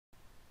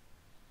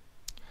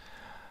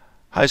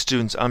Hi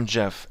students, I'm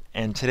Jeff,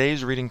 and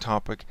today's reading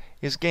topic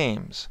is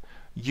games.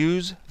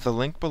 Use the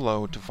link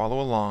below to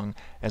follow along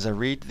as I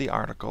read the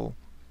article,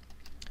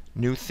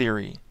 New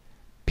Theory,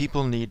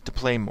 People Need to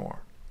Play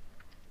More.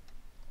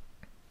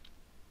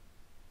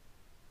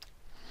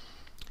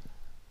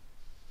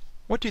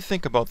 What do you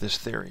think about this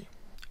theory?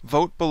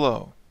 Vote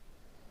below.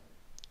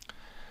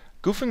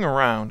 Goofing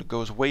around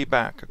goes way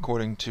back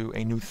according to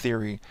a new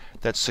theory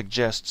that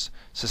suggests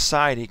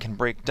society can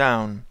break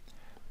down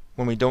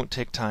when we don't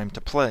take time to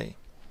play.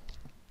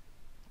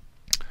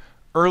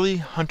 Early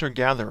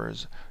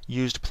hunter-gatherers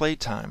used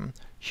playtime,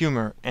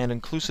 humor, and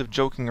inclusive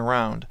joking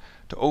around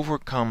to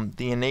overcome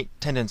the innate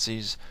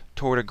tendencies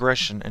toward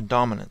aggression and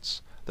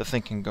dominance, the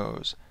thinking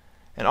goes,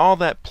 and all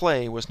that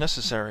play was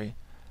necessary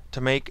to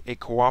make a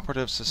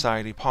cooperative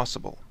society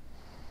possible.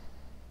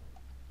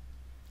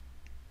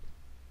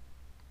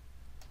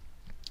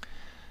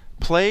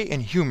 Play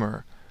and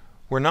humor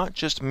were not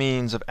just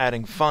means of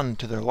adding fun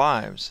to their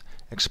lives,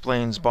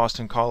 explains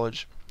Boston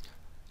College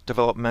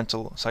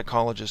developmental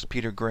psychologist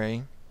Peter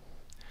Gray.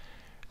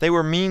 They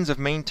were means of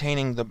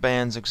maintaining the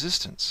band's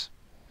existence,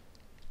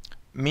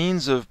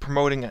 means of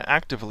promoting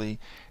actively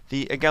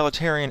the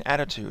egalitarian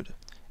attitude,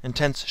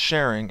 intense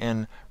sharing,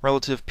 and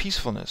relative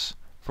peacefulness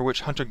for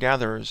which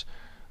hunter-gatherers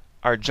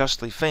are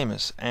justly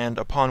famous and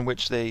upon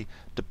which they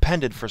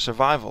depended for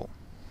survival.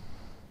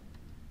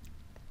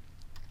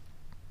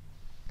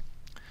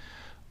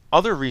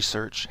 Other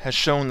research has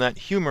shown that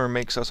humor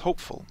makes us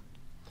hopeful,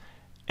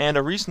 and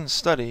a recent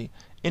study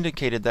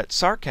indicated that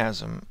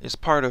sarcasm is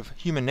part of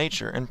human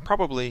nature and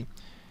probably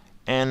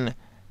an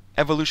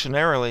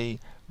evolutionarily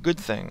good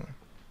thing.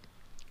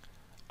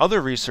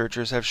 Other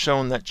researchers have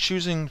shown that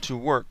choosing to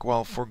work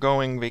while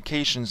foregoing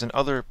vacations and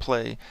other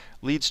play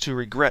leads to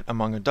regret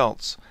among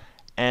adults,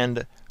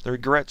 and the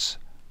regrets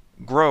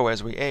grow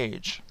as we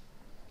age.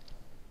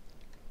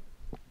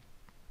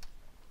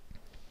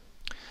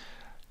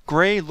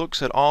 Gray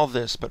looks at all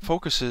this but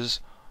focuses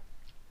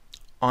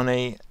on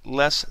a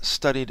less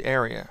studied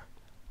area: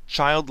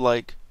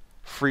 childlike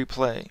free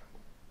play.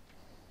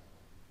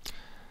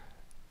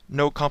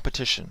 No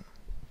competition.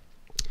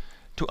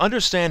 To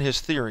understand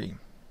his theory,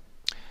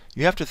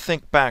 you have to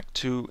think back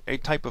to a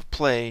type of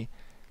play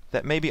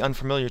that may be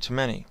unfamiliar to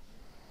many.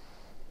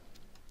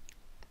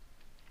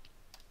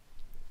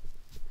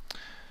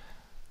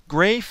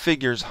 Gray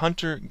figures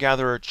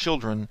hunter-gatherer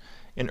children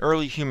in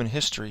early human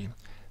history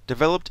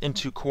developed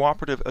into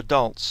cooperative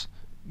adults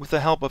with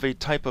the help of a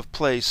type of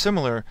play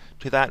similar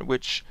to that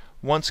which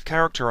once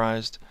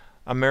characterized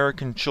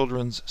American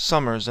children's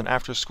summers and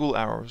after-school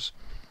hours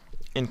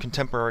in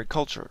contemporary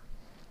culture.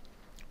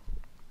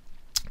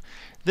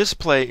 This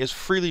play is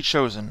freely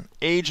chosen,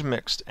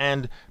 age-mixed,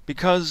 and,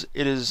 because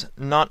it is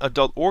not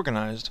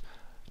adult-organized,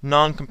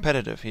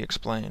 non-competitive, he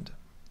explained.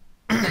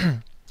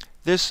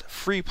 This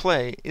free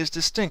play is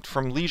distinct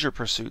from leisure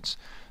pursuits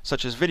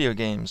such as video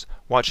games,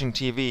 watching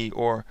TV,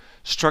 or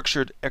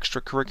structured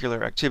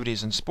extracurricular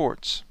activities in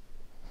sports.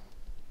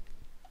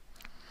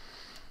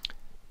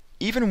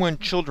 Even when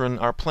children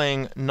are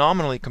playing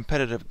nominally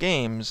competitive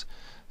games,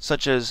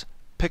 such as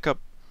pick-up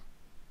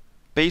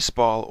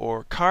baseball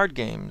or card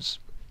games,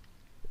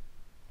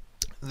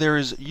 there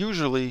is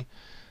usually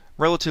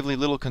relatively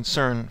little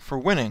concern for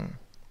winning,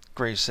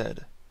 Gray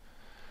said.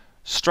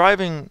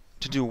 Striving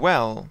to do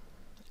well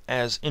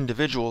as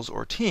individuals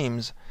or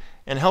teams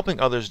and helping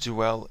others do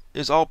well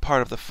is all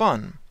part of the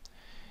fun.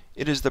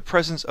 It is the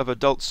presence of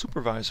adult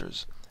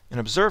supervisors and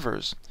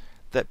observers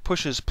that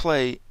pushes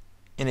play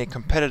in a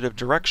competitive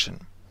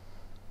direction.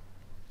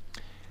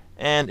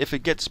 And if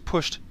it gets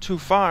pushed too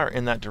far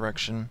in that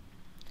direction,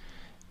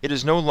 it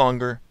is no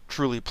longer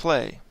truly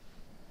play.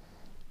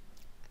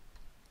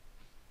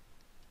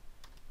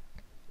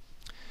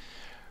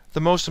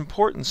 The most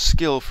important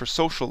skill for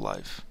social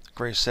life,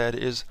 Gray said,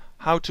 is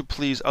how to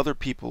please other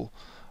people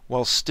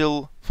while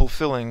still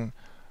fulfilling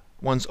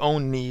one's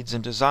own needs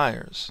and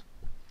desires.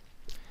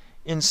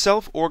 In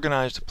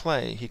self-organized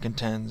play, he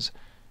contends,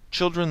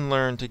 children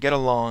learn to get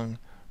along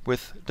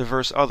with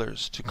diverse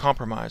others, to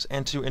compromise,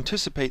 and to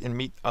anticipate and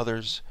meet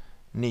others'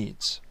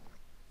 needs.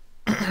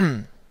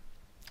 To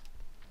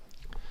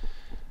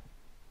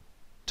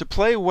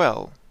play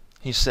well,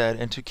 he said,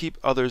 and to keep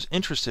others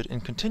interested in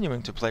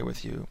continuing to play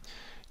with you,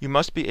 you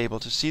must be able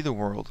to see the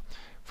world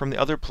from the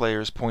other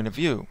player's point of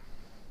view.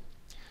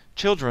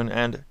 Children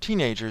and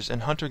teenagers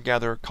in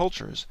hunter-gatherer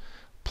cultures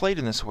played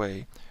in this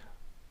way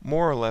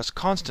more or less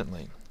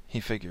constantly, he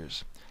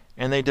figures,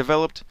 and they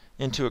developed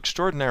into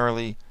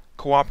extraordinarily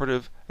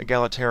cooperative,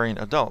 egalitarian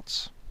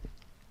adults.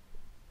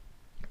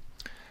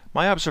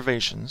 My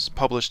observations,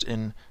 published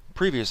in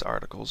previous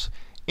articles,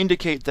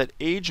 indicate that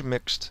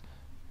age-mixed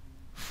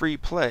free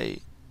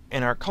play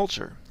in our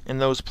culture, in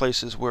those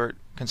places where it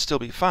can still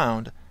be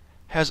found,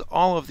 has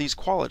all of these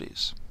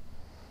qualities.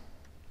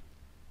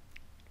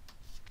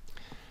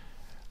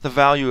 The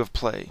value of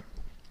play.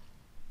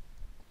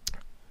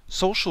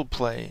 Social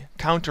play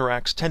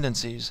counteracts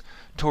tendencies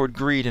toward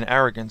greed and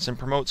arrogance and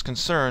promotes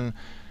concern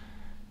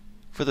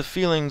for the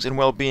feelings and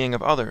well-being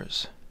of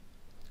others.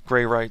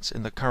 Gray writes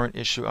in the current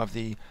issue of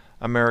the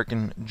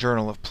American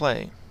Journal of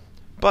Play.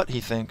 But,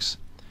 he thinks,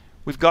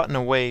 we've gotten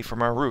away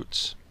from our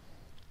roots.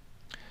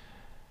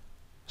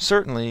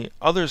 Certainly,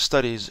 other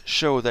studies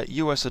show that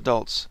U.S.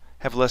 adults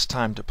have less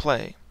time to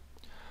play.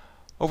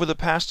 Over the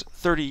past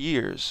 30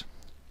 years,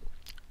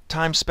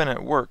 time spent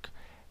at work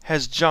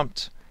has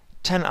jumped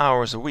 10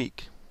 hours a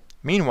week.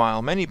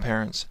 Meanwhile, many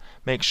parents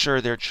make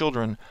sure their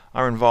children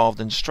are involved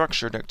in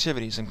structured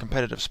activities and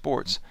competitive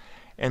sports,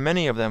 and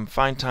many of them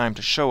find time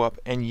to show up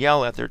and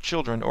yell at their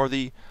children or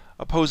the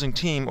opposing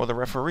team or the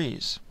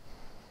referees.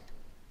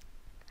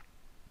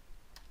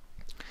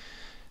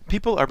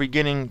 People are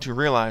beginning to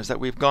realize that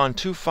we've gone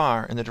too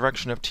far in the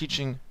direction of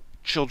teaching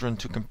children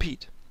to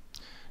compete,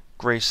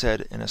 Gray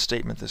said in a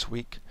statement this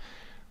week.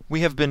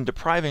 We have been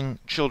depriving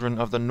children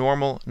of the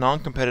normal,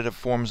 non-competitive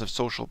forms of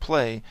social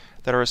play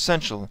that are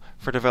essential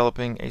for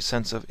developing a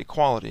sense of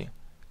equality,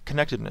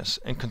 connectedness,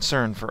 and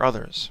concern for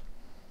others.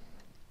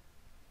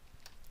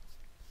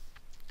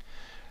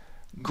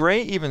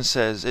 Gray even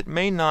says it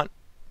may not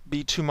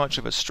be too much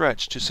of a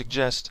stretch to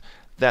suggest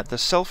that the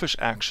selfish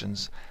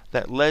actions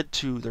that led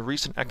to the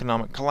recent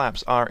economic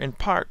collapse are, in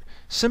part,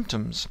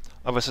 symptoms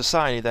of a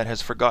society that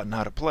has forgotten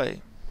how to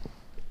play.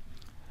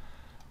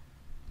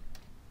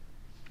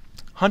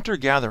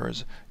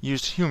 Hunter-gatherers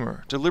used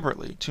humor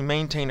deliberately to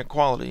maintain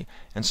equality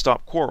and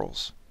stop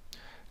quarrels,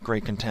 Gray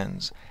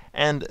contends,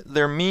 and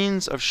their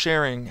means of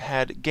sharing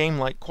had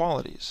game-like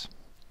qualities.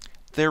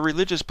 Their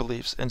religious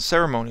beliefs and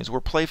ceremonies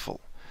were playful,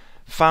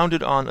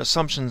 founded on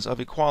assumptions of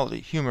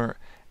equality, humor,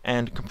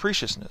 and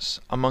capriciousness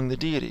among the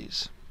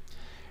deities.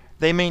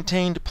 They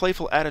maintained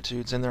playful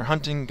attitudes in their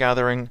hunting,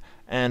 gathering,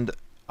 and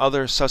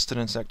other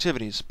sustenance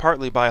activities,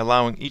 partly by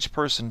allowing each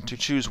person to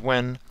choose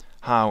when,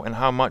 how, and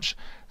how much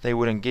they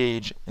would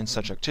engage in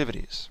such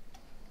activities.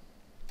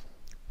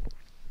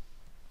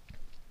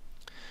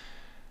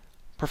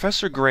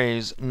 Professor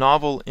Gray's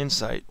novel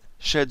insight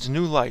sheds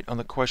new light on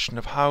the question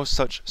of how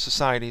such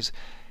societies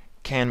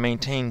can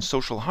maintain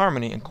social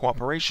harmony and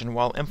cooperation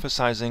while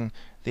emphasizing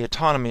the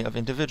autonomy of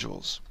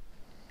individuals,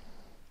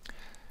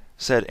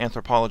 said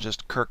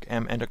anthropologist Kirk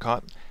M.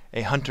 Endicott,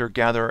 a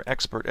hunter-gatherer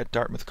expert at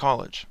Dartmouth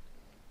College.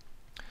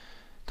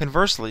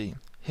 Conversely,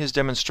 his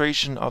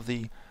demonstration of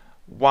the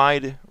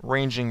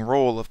wide-ranging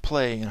role of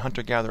play in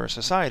hunter-gatherer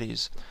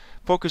societies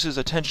focuses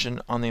attention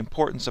on the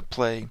importance of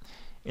play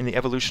in the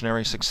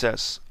evolutionary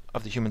success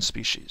of the human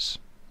species.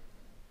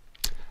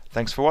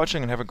 Thanks for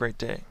watching and have a great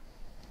day.